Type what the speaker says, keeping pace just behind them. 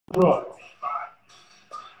Right.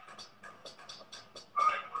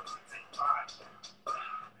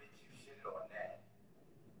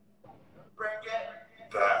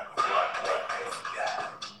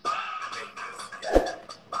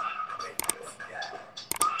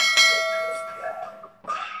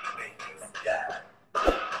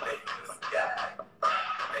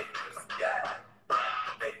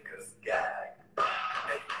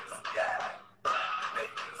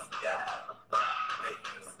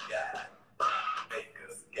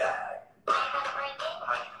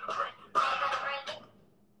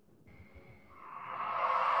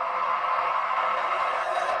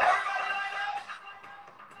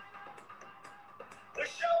 The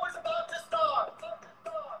show is about to start.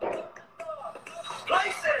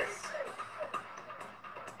 Places.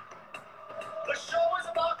 The show is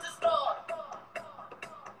about to start.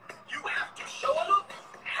 You have to show a look,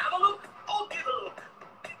 have a look, or give a look.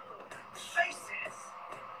 Faces.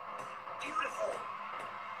 Beautiful.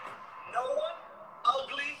 No one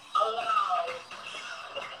ugly allowed.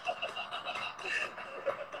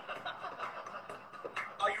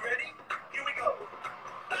 Are you ready? Here we go.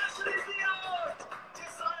 Fashion is the art.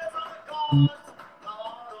 Designers are the gods.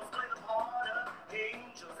 Models play the part of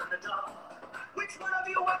angels in the dark. Which one of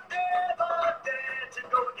you would ever dare to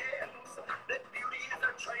go against? That beauty is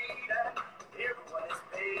a trade and everyone is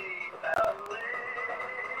paid that way.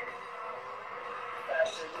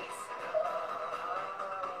 Fashionista.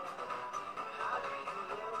 How do you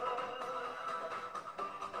look?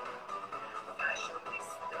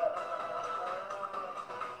 Fashionista.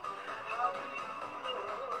 How do you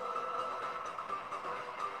look?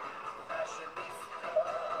 Fashionista.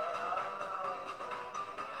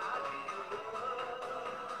 How do you look?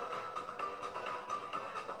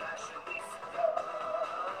 Fashionista.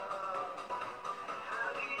 How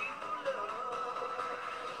do you look?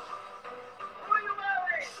 Who are you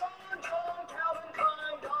wearing? Sean, John, Calvin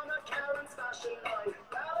Klein, Donna Karen's fashion line,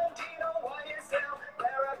 Valentino, YSL,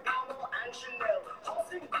 Ferragamo, and Chanel,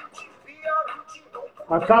 Halston, Gucci, Fiorucci,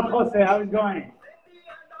 What's up, Jose? How is it going?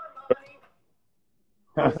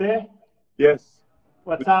 Jose, Yes.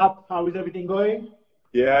 what's up? How is everything going?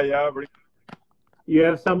 Yeah. You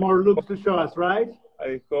have some more looks to show us, right?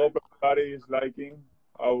 I hope everybody is liking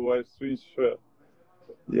our swimwear.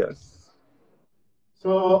 Yes.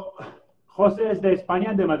 So, Jose is the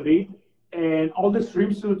España de Madrid, and all the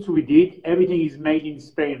swimsuits we did, everything is made in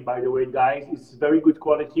Spain, by the way, guys. It's very good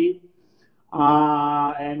quality,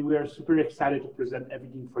 and we are super excited to present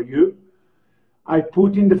everything for you. I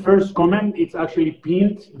put in the first comment, it's actually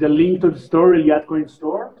pinned, the link to the store, Eliatcoin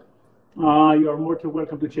store. You are more than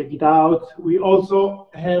welcome to check it out. We also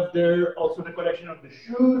have there also the collection of the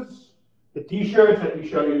shoes, the t-shirts. Let me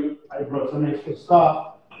show you. I brought some extra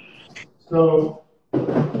stuff. So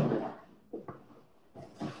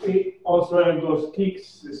we also have those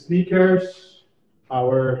kicks, the sneakers,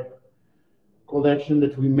 our collection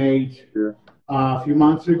that we made a few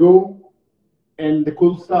months ago. And the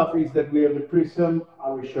cool stuff is that we have the prism. I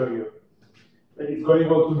will show you. And it's going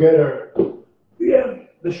all together. We have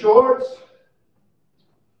the shorts.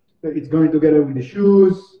 It's going together with the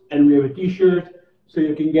shoes. And we have a t-shirt. So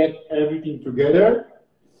you can get everything together.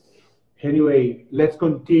 Anyway, let's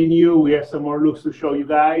continue. We have some more looks to show you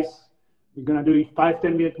guys. We're going to do it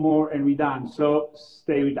 5-10 minutes more and we're done. So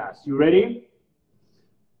stay with us. You ready?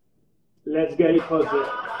 Let's get it closer.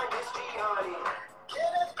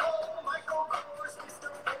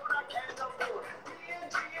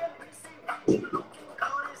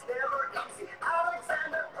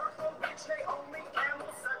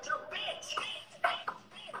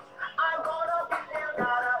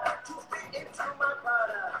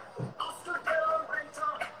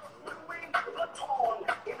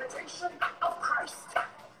 Of Christ,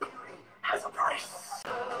 beauty has a price.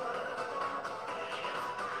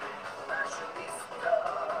 Fashionista.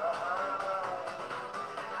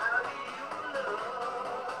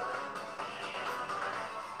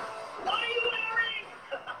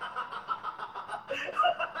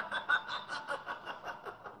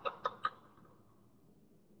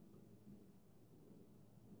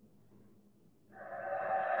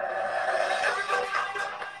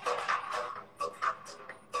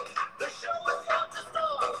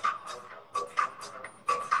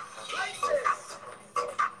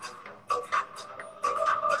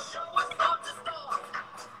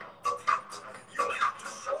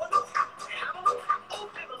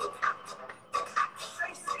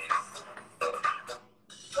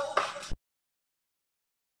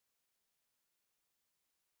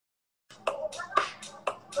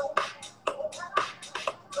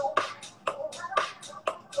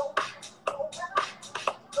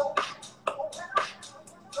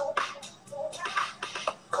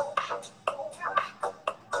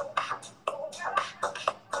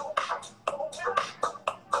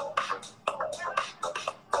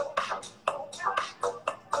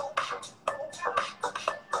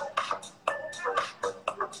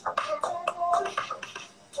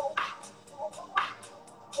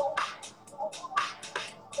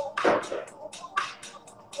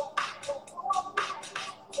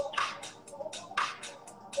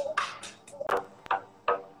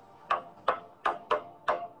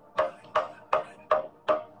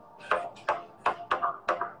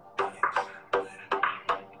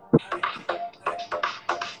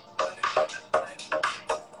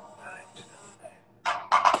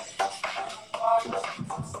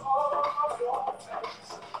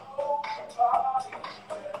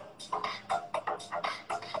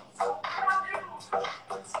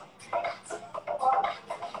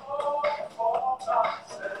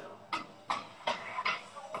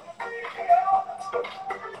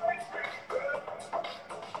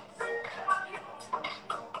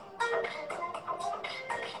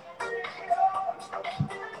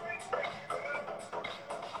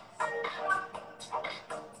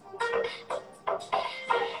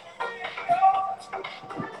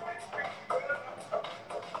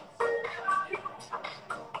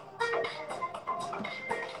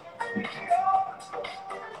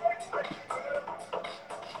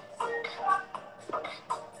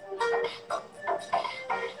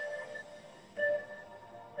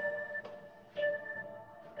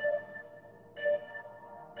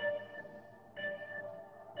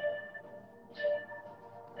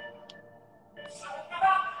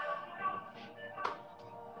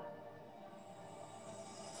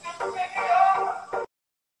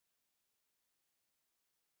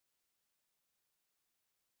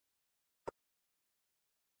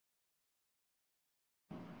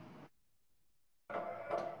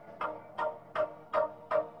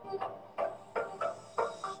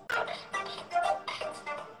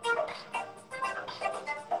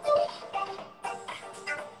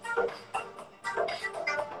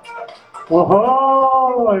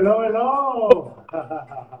 Oh, hello, hello.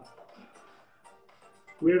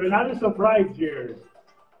 We have another surprise here.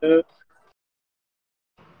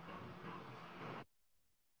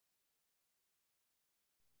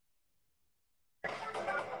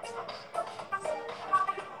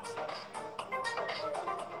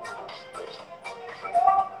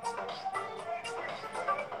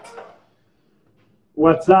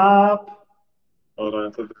 What's up?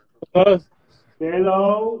 Hola, ¿estás?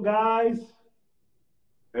 Hello, guys.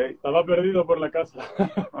 Hey, estaba perdido por la casa.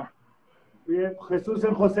 We have Jesus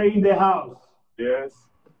and Jose in the house. Yes,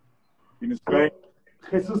 in Spain.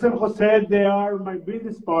 Jesus and Jose, they are my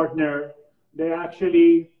business partner. They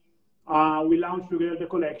actually, we launched together the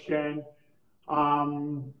collection.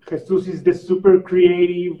 Jesus is the super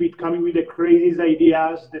creative with coming with the craziest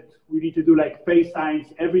ideas that we need to do like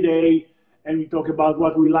FaceTimes every day. And we talk about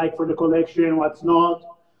what we like for the collection, what's not.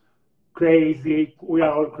 Crazy. We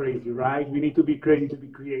are all crazy, right? We need to be crazy to be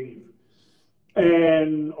creative.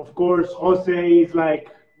 And of course, Jose is like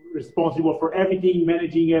responsible for everything,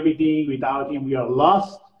 managing everything. Without him, we are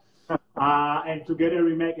lost. And together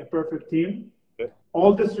we make a perfect team.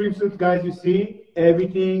 All the swimsuits, guys, you see,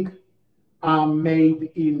 everything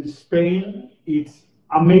made in Spain. It's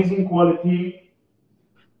amazing quality,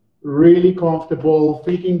 really comfortable,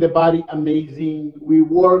 fitting the body amazing. We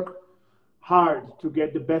work hard to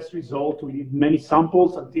get the best result. We did many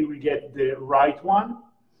samples until we get the right one.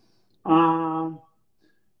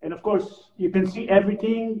 And of course, you can see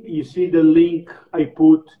everything. You see the link I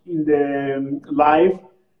put in the live.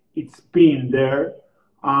 It's pinned there.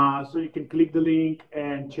 So you can click the link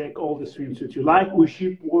and check all the swimsuits you like. We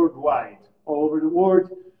ship worldwide, all over the world.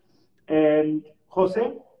 And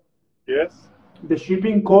Jose? Yes? The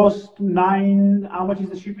shipping cost how much is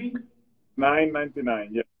the shipping? $9.99,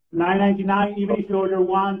 yeah. $9.99, even if you order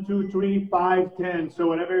 1, 2, 3, 5, 10. So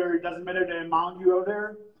whatever, it doesn't matter the amount you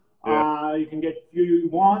order. You can get few you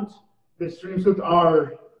want. The swimsuits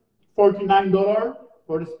are $49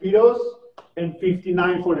 for the speedos and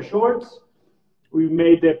 $59 for the shorts. We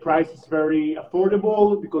made the prices very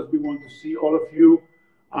affordable because we want to see all of you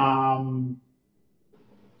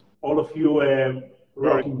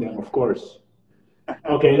rocking them, of course.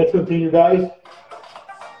 Okay, let's continue, guys.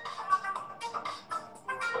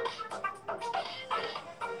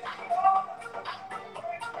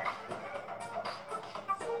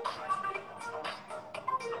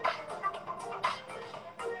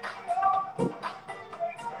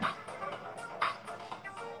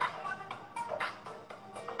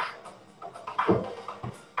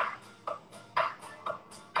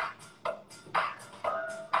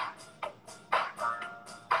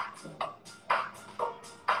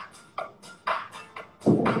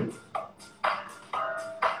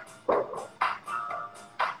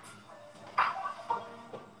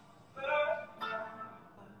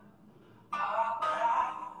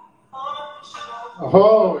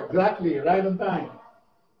 Oh, exactly, right on time.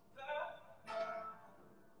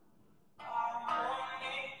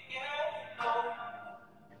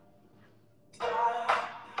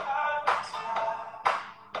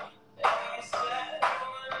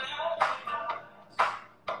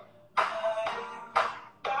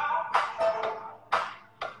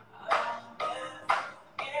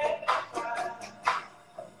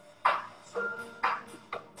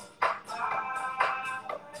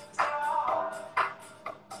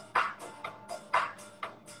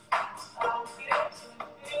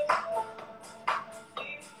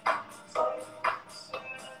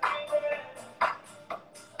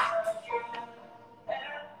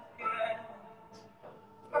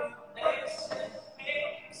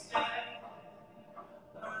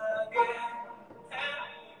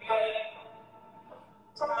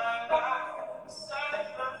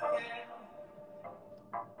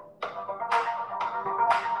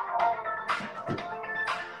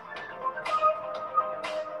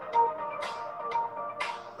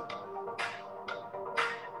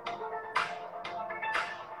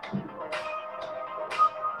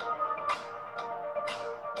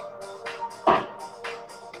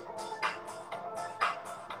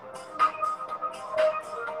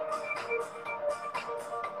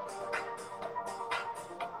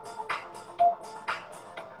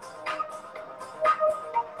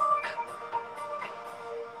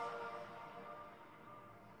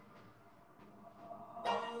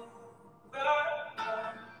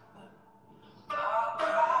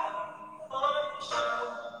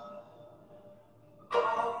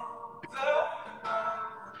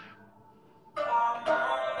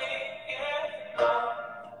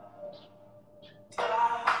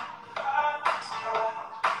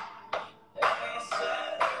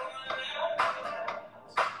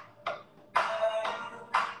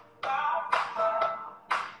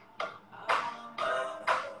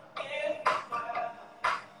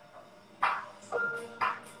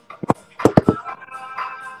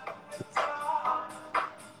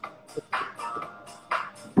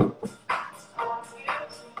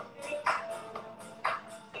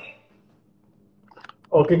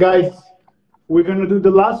 Okay, guys, we're gonna do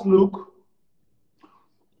the last look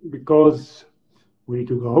because we need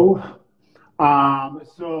to go.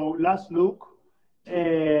 So last look,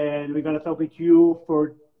 and we're gonna talk with you for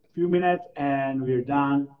a few minutes, and we're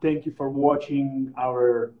done. Thank you for watching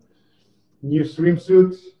our new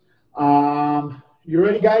swimsuits. You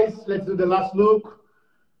ready, guys? Let's do the last look.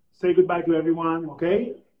 Say goodbye to everyone,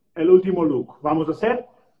 okay? El último look. Vamos a hacer.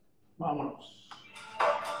 Vámonos.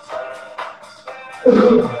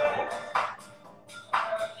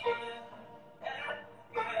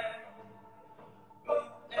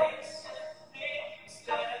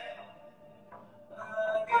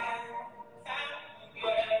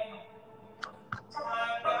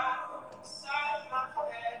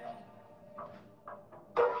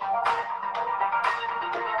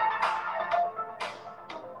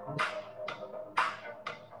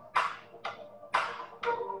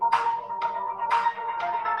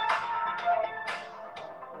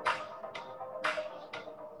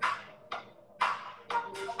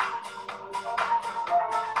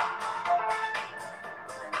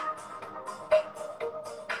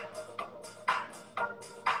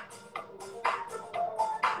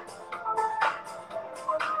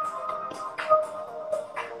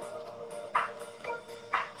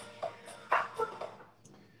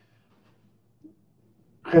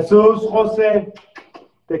 Jesús, José,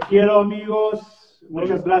 te quiero, amigos.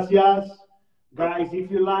 Muchas gracias. Guys, if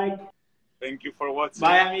you like. Thank you for watching.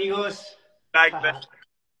 Bye, amigos. Like that.